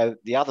 And then they go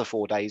the other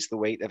 4 days of the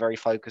week, they're very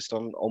focused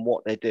on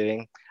what they're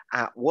doing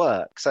at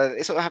work. So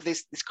they sort of have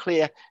this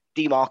clear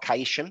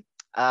demarcation.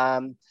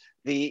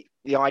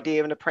 The idea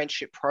of an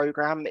apprenticeship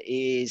program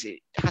is it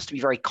has to be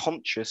very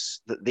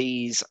conscious that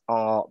these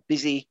are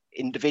busy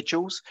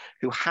individuals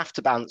who have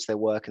to balance their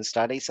work and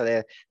study. So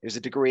there's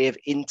a degree of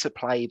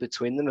interplay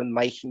between them and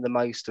making the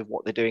most of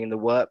what they're doing in the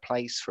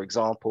workplace, for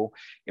example,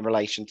 in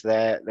relation to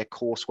their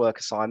coursework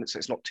assignments. So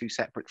it's not two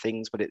separate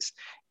things, but it's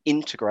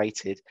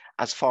integrated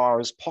as far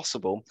as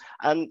possible,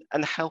 and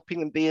helping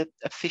them be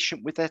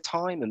efficient with their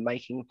time and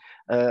making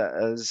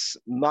as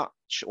much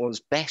or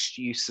as best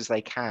use as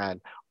they can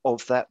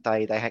of that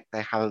day they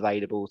have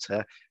available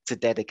to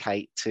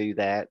dedicate to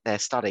their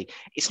study.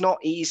 It's not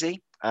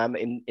easy.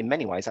 In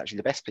many ways, actually,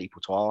 the best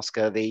people to ask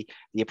are the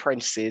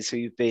apprentices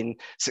who've been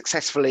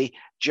successfully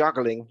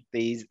juggling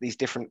these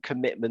different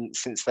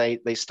commitments since they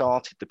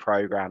started the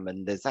program.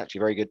 And there's actually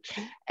a very good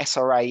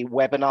SRA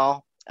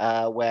webinar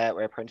where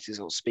apprentices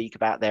will speak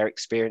about their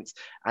experience.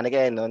 And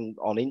again,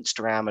 on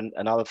Instagram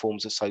and other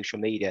forms of social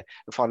media,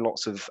 you'll find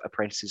lots of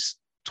apprentices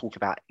talk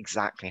about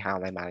exactly how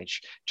they manage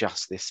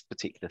just this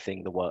particular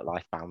thing, the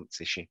work-life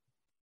balance issue.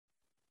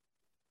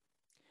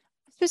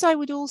 I suppose I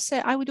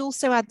would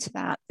also add to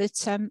that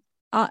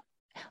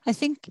I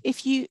think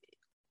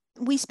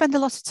we spend a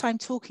lot of time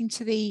talking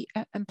to the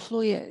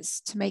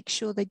employers to make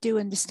sure they do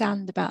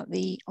understand about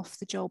the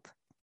off-the-job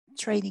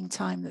training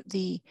time that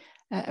the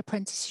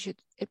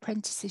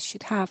apprentices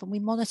should have, and we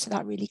monitor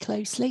that really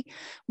closely.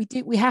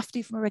 We have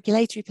to from a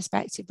regulatory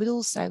perspective, but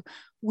also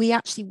we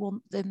actually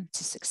want them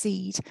to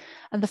succeed,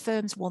 and the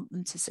firms want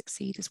them to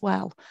succeed as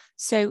well.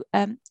 So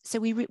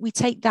we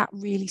take that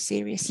really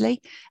seriously,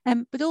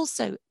 but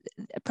also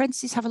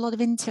apprentices have a lot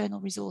of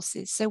internal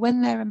resources. So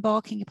when they're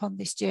embarking upon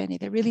this journey,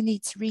 they really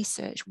need to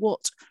research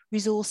what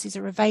resources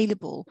are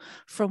available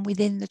from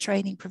within the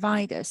training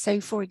provider.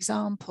 So for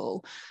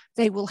example,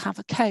 they will have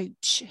a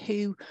coach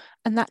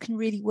and that can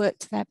really work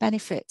to their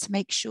benefit to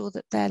make sure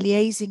that they're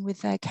liaising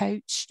with their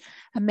coach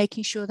and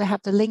making sure they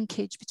have the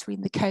linkage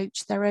between the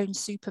coach, their own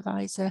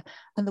supervisor,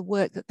 and the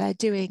work that they're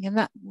doing. And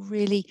that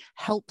really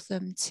help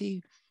them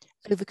to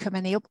overcome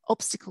any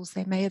obstacles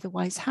they may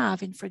otherwise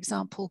have in, for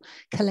example,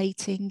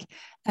 collating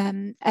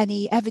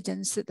any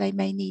evidence that they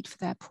may need for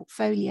their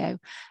portfolio.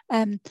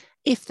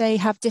 If they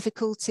have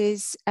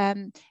difficulties,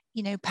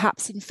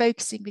 perhaps in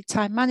focusing with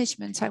time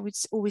management, I would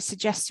always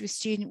suggest to a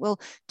student, well,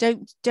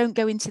 don't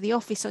go into the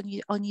office on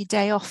your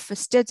day off for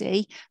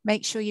study.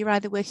 Make sure you're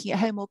either working at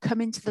home or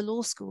come into the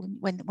law school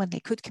when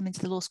they could come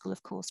into the law school,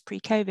 of course,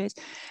 pre-COVID,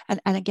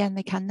 and again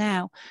they can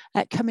now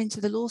come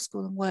into the law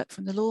school and work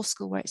from the law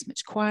school where it's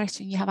much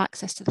quieter and you have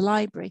access to the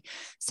library.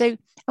 So,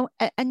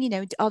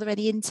 and are there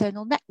any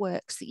internal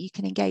networks that you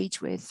can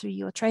engage with through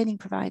your training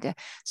provider?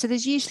 So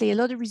there's usually a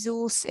lot of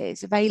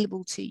resources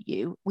available to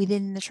you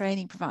within the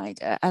training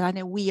provider. And I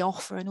know we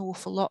offer an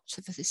awful lot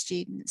to the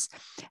students,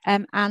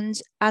 and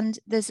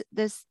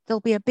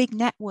there'll be a big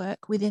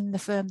network within the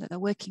firm that they're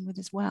working with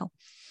as well.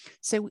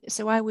 So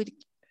I would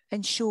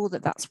ensure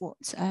that that's what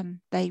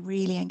they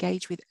really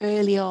engage with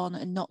early on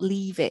and not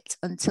leave it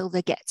until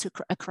they get to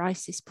a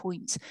crisis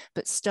point,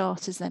 but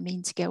start as they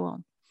mean to go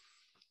on.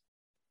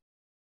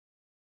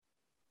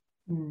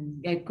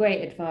 Yeah,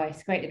 great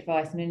advice.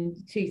 I mean,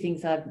 two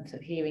things I'm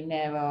sort of hearing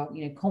there are,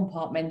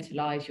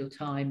 compartmentalize your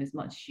time as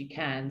much as you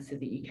can so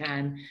that you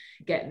can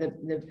get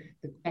the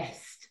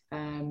best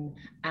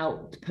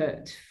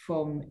output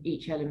from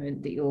each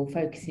element that you're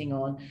focusing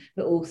on,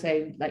 but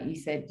also, like you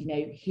said,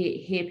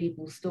 hear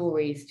people's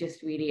stories,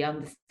 just really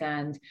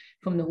understand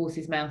from the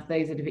horse's mouth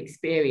those that have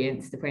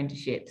experienced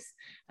apprenticeships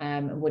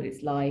and what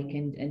it's like,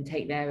 and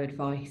take their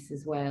advice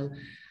as well.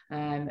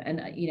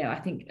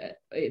 I think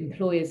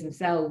employers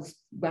themselves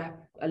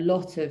wrap a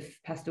lot of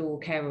pastoral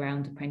care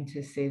around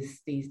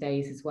apprentices these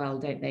days as well,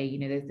 don't they?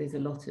 There's a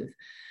lot of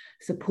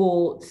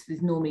support.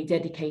 There's normally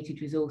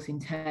dedicated resource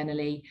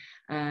internally,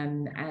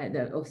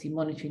 that obviously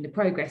monitoring the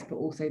progress, but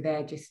also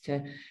there just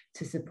to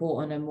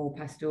support on a more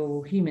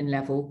pastoral human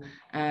level,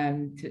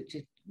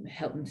 to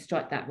help them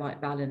strike that right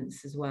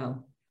balance as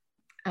well.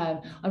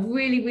 I've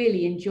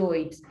really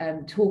enjoyed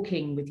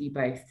talking with you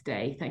both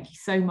today. Thank you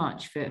so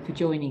much for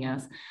joining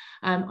us.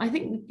 I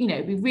think,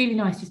 it'd be really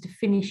nice just to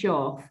finish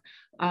off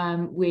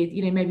with,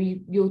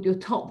 maybe your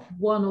top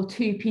 1 or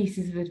 2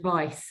 pieces of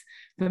advice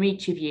from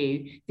each of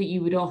you that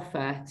you would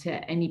offer to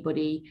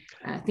anybody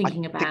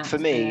thinking about for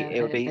me,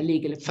 it would be, a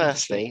legal apprenticeship.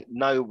 Firstly,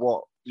 know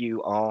what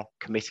you are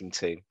committing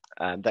to.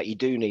 That you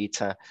do need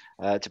to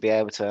be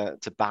able to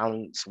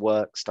balance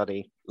work,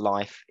 study,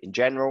 life in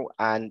general,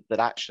 and that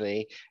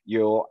actually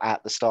you're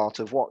at the start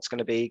of what's going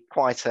to be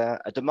quite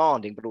a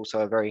demanding but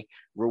also a very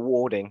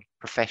rewarding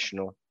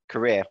professional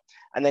career.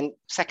 And then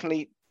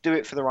secondly, do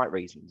it for the right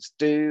reasons.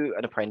 Do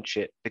an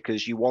apprenticeship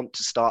because you want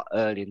to start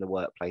early in the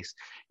workplace.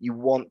 You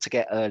want to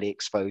get early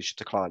exposure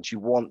to clients. You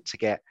want to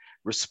get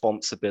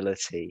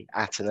responsibility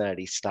at an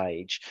early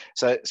stage.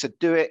 So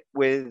do it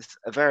with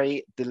a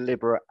very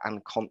deliberate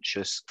and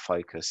conscious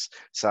focus.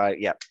 So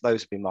yeah,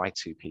 those would be my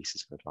 2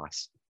 pieces of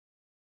advice.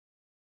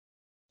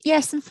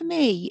 Yes, and for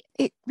me,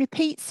 it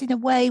repeats in a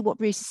way what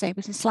Bruce is saying,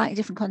 but in a slightly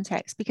different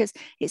context, because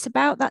it's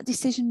about that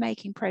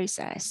decision-making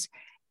process.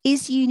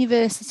 Is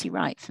university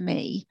right for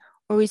me?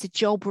 Or is a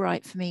job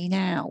right for me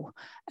now?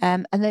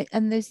 And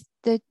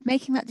they're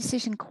making that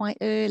decision quite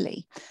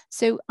early.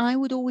 So I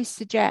would always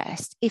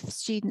suggest, if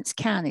students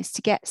can, is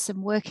to get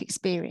some work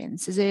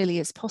experience as early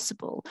as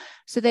possible,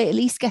 so they at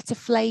least get a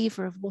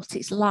flavour of what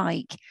it's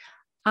like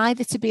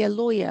either to be a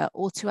lawyer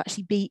or to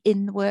actually be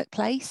in the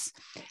workplace,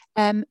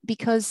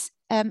 because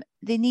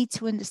they need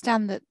to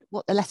understand that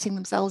what they're letting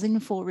themselves in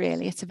for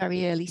really at a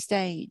very early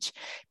stage,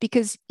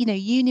 because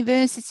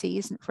university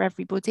isn't for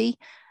everybody.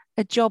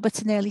 A job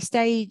at an early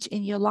stage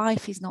in your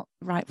life is not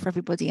right for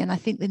everybody. And I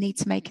think they need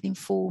to make an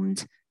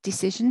informed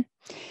decision.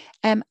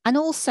 And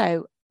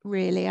also,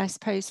 really, I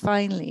suppose,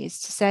 finally,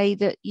 is to say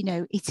that,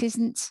 it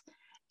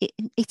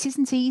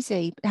isn't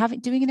easy.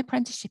 Doing an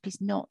apprenticeship is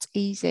not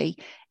easy.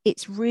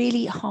 It's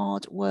really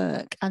hard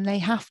work, and they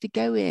have to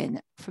go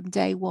in from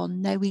day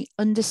one,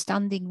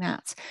 understanding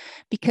that,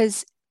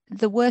 because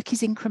the work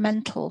is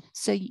incremental.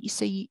 So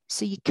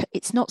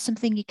it's not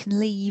something you can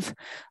leave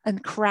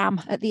and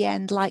cram at the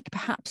end, like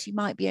perhaps you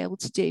might be able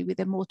to do with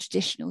a more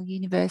traditional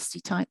university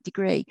type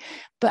degree.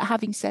 But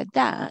having said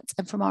that,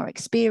 and from our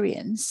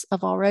experience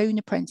of our own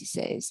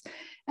apprentices,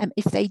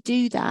 if they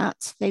do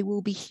that, they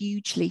will be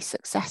hugely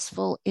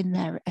successful in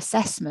their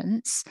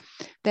assessments.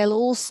 They'll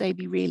also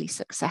be really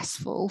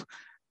successful,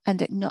 and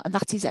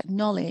that is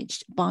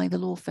acknowledged by the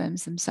law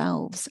firms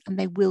themselves, and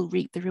they will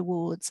reap the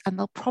rewards, and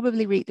they'll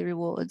probably reap the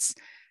rewards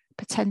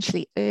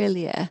potentially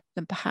earlier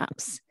than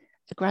perhaps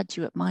a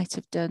graduate might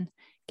have done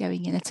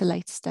going in at a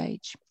later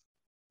stage.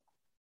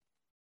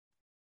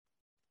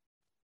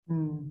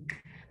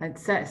 And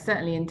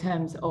certainly in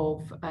terms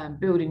of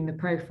building the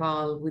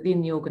profile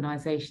within the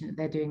organisation that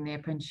they're doing the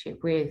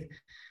apprenticeship with,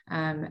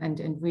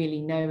 and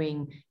really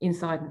knowing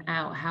inside and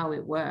out how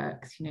it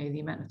works, the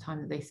amount of time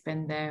that they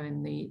spend there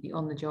and the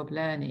on-the-job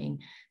learning,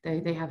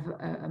 they have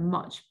a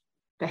much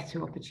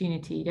better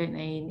opportunity, don't they,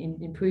 in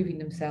improving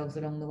themselves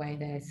along the way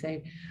there. So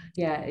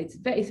yeah,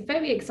 it's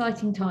very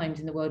exciting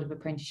times in the world of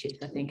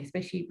apprenticeships, I think,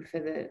 especially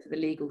for the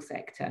legal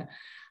sector.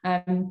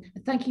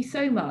 Thank you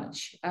so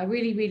much. I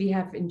really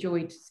have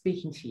enjoyed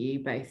speaking to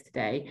you both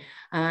today.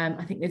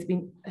 I think there's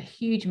been a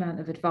huge amount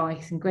of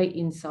advice and great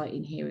insight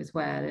in here as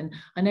well. And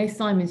I know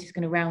Simon's just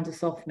going to round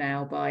us off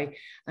now by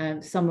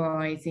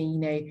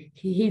summarising,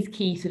 his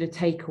key sort of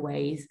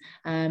takeaways.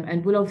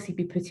 And we'll obviously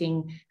be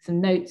putting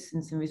some notes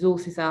and some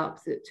resources up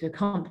to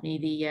accompany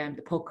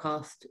the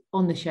podcast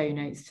on the show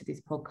notes to this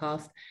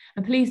podcast.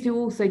 And please do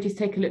also just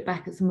take a look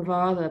back at some of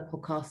our other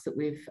podcasts that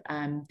we've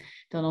done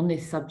on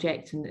this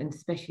subject, and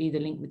especially the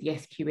link with the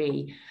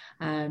SQE.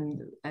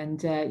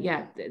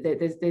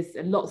 There's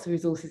lots of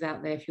resources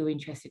out there if you're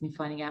interested in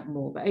finding out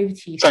more. But over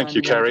to you, Simon. Thank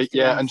you, Kerry.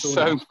 Yeah, and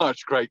so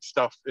much great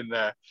stuff in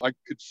there. I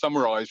could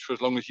summarise for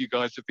as long as you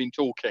guys have been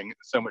talking.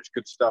 So much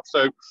good stuff.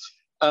 So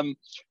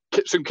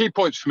some key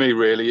points for me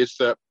really is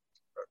that,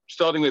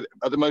 starting with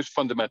the most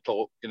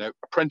fundamental,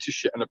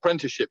 apprenticeship. An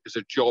apprenticeship is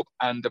a job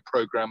and a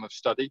programme of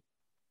study,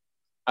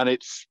 and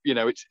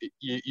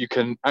you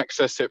can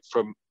access it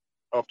from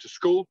after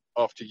school,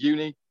 after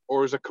uni,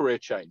 or as a career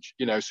change.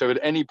 So at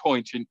any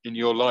point in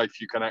your life,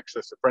 you can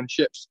access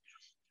apprenticeships.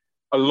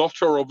 A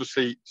lot are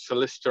obviously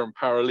solicitor and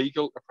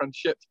paralegal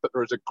apprenticeships, but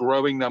there is a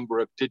growing number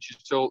of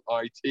digital,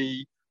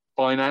 IT,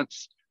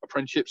 finance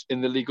apprenticeships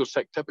in the legal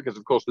sector, because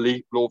of course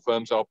law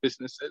firms are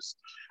businesses.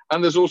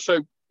 And there's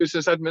also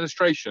business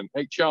administration,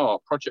 HR,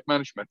 project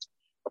management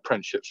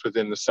apprenticeships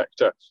within the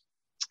sector.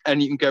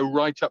 And you can go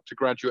right up to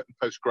graduate and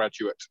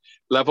postgraduate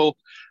level.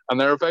 And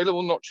they're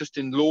available not just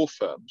in law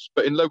firms,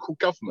 but in local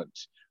government,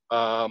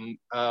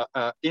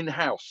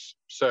 in-house.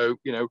 So,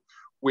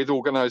 with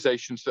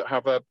organisations that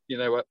have a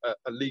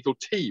legal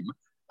team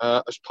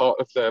as part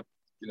of their,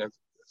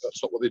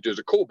 that's not what they do as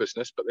a core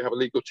business, but they have a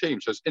legal team,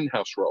 so it's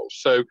in-house roles.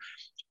 So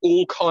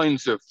all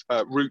kinds of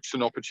routes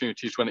and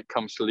opportunities when it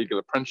comes to legal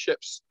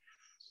apprenticeships.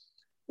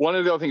 One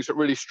of the other things that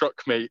really struck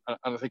me,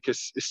 and I think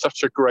is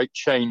such a great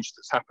change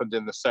that's happened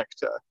in the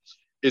sector,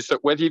 is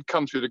that whether you've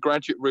come through the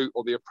graduate route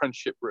or the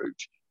apprenticeship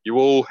route, you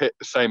all hit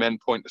the same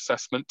endpoint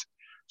assessment.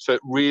 So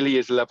it really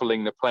is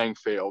leveling the playing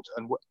field.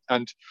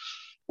 And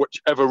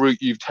whichever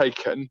route you've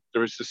taken,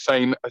 there is the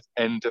same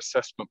end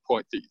assessment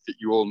point that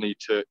you all need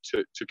to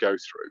go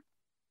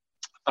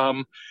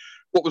through.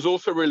 What was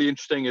also really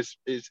interesting is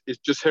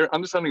just here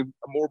understanding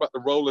more about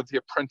the role of the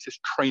apprentice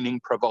training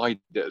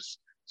providers.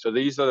 So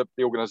these are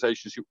the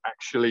organisations who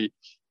actually,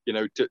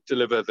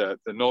 deliver the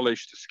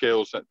knowledge, the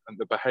skills, and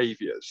the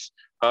behaviours.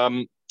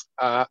 And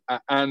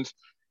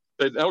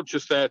they're not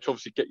just there to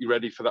obviously get you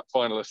ready for that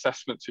final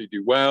assessment so you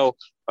do well,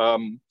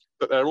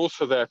 but they're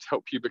also there to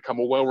help you become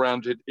a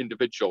well-rounded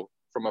individual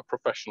from a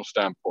professional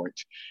standpoint,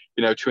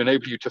 to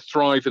enable you to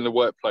thrive in the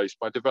workplace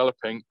by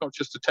developing not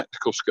just the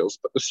technical skills,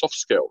 but the soft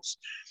skills.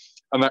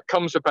 And that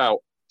comes about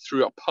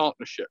through a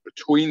partnership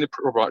between the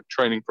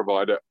training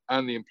provider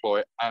and the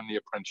employer and the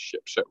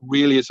apprenticeship. So it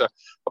really is a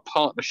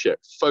partnership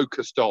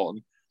focused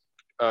on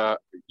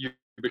you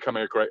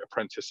becoming a great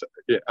apprentice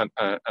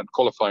and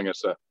qualifying at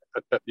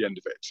the end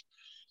of it.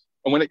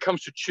 And when it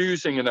comes to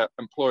choosing an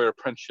employer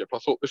apprenticeship, I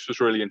thought this was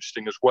really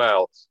interesting as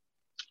well.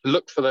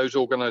 Look for those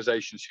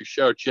organisations who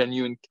show a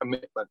genuine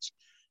commitment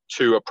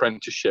to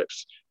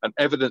apprenticeships. And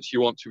evidence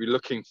you want to be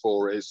looking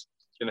for is,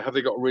 have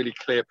they got a really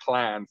clear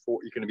plan for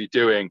what you're going to be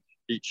doing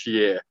each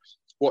year?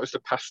 What is the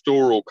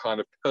pastoral kind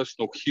of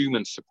personal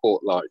human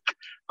support like?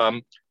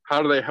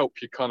 How do they help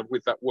you kind of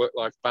with that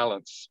work-life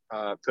balance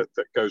that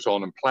goes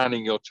on, and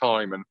planning your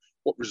time, and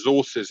what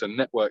resources and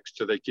networks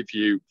do they give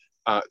you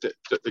that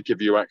they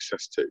give you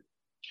access to?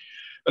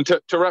 And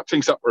to wrap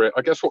things up,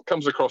 I guess what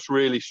comes across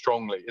really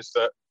strongly is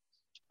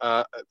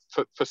that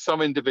for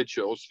some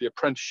individuals, the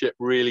apprenticeship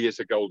really is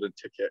a golden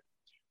ticket.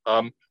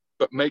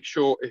 But make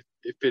sure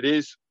if it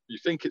is, you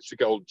think it's a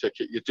golden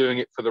ticket, you're doing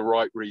it for the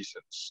right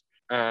reasons.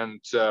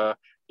 And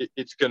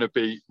it's going to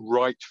be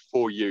right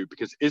for you,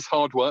 because it is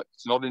hard work.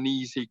 It's not an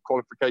easy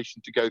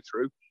qualification to go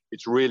through.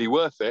 It's really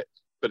worth it,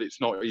 but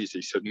it's not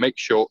easy. So make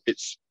sure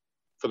it's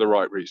for the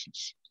right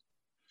reasons.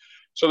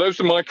 So those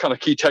are my kind of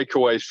key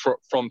takeaways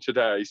from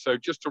today. So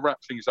just to wrap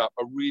things up,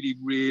 a really,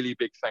 really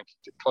big thank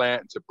you to Claire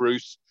and to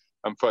Bruce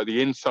and for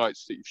the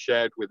insights that you've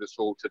shared with us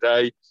all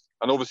today.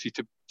 And obviously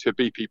to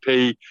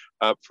BPP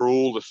for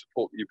all the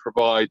support that you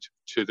provide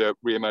to the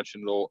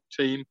Reimagine Law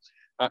team.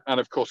 And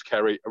of course,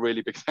 Kerry, a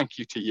really big thank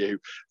you to you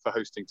for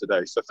hosting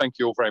today. So thank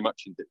you all very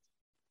much indeed.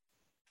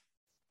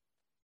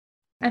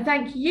 And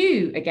thank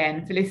you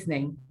again for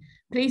listening.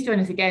 Please join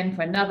us again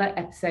for another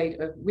episode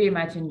of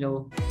Reimagine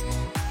Law.